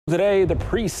Today, the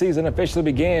preseason officially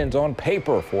begins on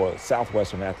paper for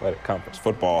Southwestern Athletic Conference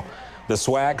football. The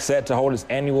SWAC, set to hold its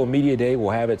annual media day, will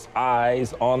have its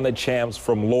eyes on the champs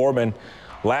from Lorman.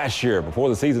 Last year, before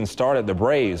the season started, the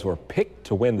Braves were picked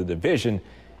to win the division.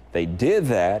 They did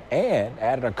that and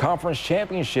added a conference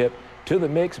championship to the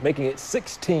mix, making it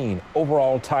 16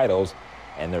 overall titles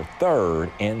and their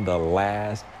third in the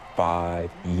last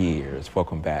 5 years.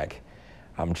 Welcome back.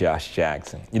 I'm Josh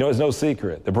Jackson. You know, it's no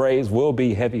secret, the Braves will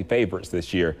be heavy favorites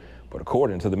this year, but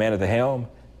according to the man at the helm,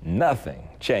 nothing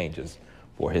changes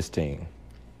for his team.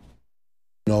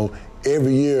 You know,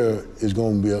 every year is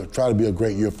going to try to be a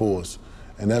great year for us,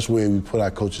 and that's where we put our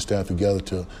coaching staff together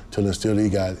to instill these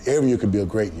guys. Every year could be a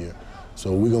great year,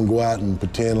 so we're going to go out and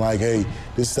pretend like, hey,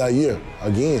 this is our year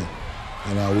again,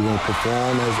 and we're going to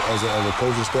perform as a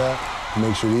coaching staff to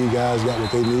make sure these guys got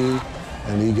what they need.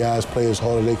 And these guys play as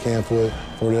hard as they can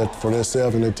for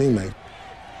themselves and their teammates.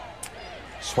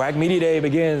 SWAC Media Day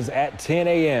begins at 10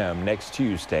 a.m. next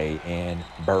Tuesday in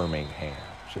Birmingham.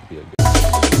 Should be a good